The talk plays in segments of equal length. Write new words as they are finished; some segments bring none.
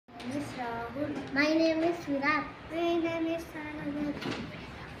Rahul. My name is Virat. My name is Aradhan.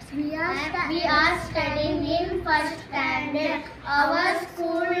 We are studying in first standard. Our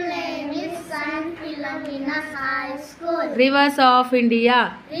school name is San Philomena High School. Rivers of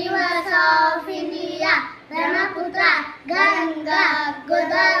India. Rivers of India. Brahmaputra, Ganga,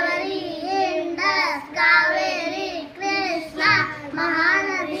 Godavari, Indus, Kaveri, Krishna,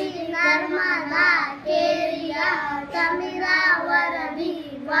 Mahanadi, Narmada, Keria, Tamiravaradi,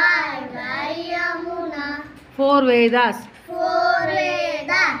 Vaigai, Yamuna. Four Vedas. Four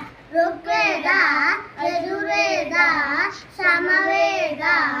Vedas, Rigveda, Yajurveda,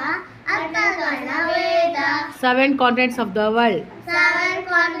 Samaveda, Atharvana Veda. Seven continents of the world. Seven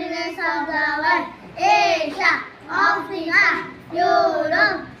continents of the world: Asia, Africa,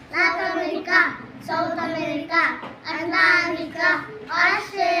 Europe, North America, South America, Antarctica,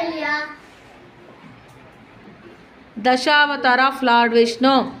 Australia. Dashavatara of Lord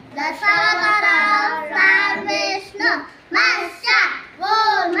Vishnu. Dashavatara of Lord Vishnu: Matsya,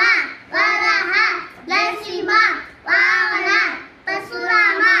 Kurma, Varaha, Narasimha, Vamana,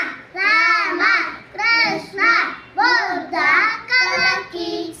 Parashurama, Rama, Krishna, Buddha,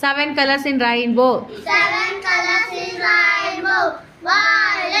 Kalaki. Seven colors in rainbow. Seven colors in rainbow: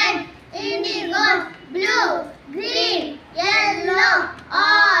 violet, indigo, blue, green, yellow,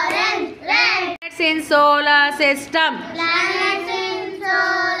 orange, red. Planets in solar system. Planets in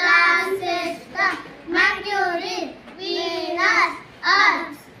solar system: Mercury, Venus,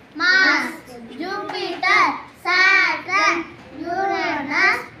 Earth, Mars, Jupiter, Saturn,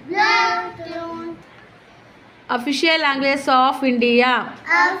 Uranus, Neptune. Official languages of India.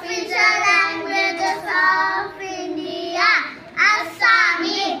 Official languages of India: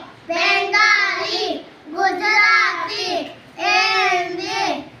 Assami, Bengali, Gujarati,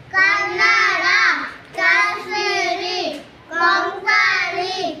 Hindi, Kannada, Kashmiri,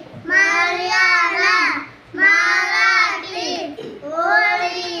 Konkani, Malayalam, Marathi,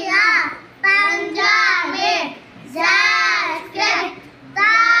 Oriya, Punjabi, Sanskrit,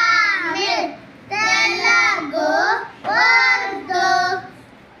 Tamil, Telugu, Urdu.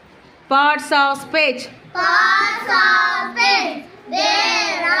 Parts of speech. Parts of speech.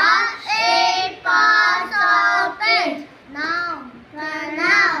 There are 8 parts of speech: noun,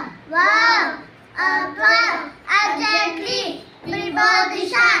 pronoun, verb, adverb, adjective,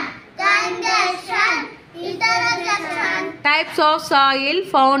 preposition, conjunction, interjection. Types of soil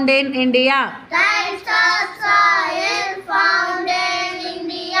found in India. Types of soil found in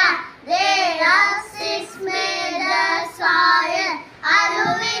India: there are 6 major soil: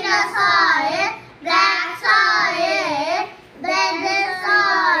 alluvial soil, black soil, desert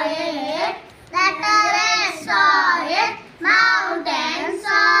soil, laterite soil, mountain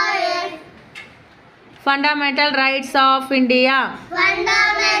soil. Fundamental rights of India.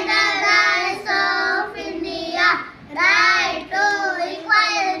 Fundamental rights of India: right to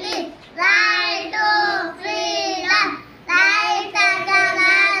equality, right to freedom, right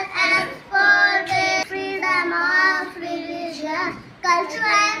against export, freedom of religion, culture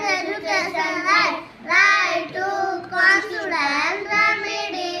and education, right to constitutional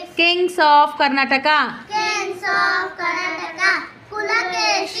remedies. Kings of Karnataka. Kings of Karnataka: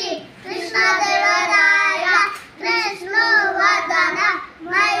 Pulakeshi, Krishnadevaraya, Vishnuvardhana,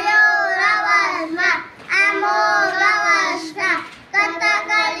 Mayuravarma, Amoghavarsha,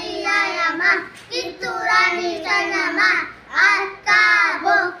 Kathakaliyayama, Kitturani Channama, Akka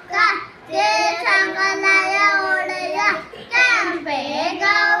Bukka, Keshangalaya Odaya, Kempe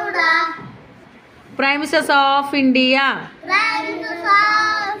Gowda. Prime Ministers of India. Prime Minister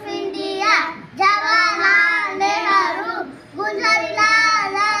of India: Jawaharlal Nehru,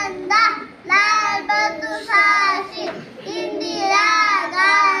 Gujarilal Nanda, Lal Bahadur Shastri, Indira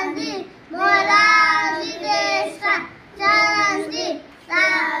Gandhi, Morarji Desai, Charanjit,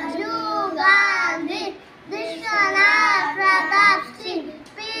 Rajiv Gandhi, Vishwanath Pratap Singh,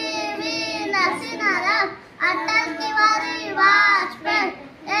 P.V. Narasimha, Atal Tiwari Vajpayee,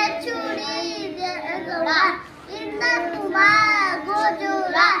 H.D. Deve Gowda, Inder Kumar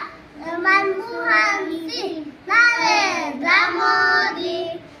Gujarat, Manmohan Singh, Narendra Modi.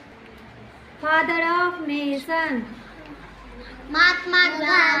 Father of Nation. Mahatma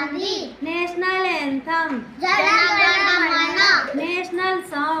Gandhi. National Anthem. Jana Gana Mana. National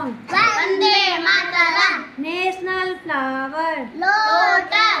Song. Vande Mataram. National Flower.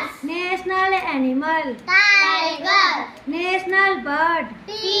 Lotus. National Animal. Tiger. National Bird.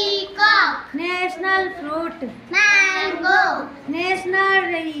 Peacock. National Fruit. Mango. National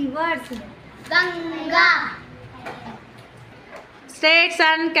Rivers. Ganga. States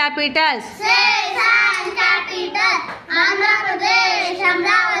and capitals. States and capital: Andhra Pradesh,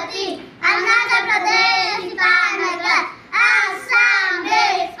 Amravati.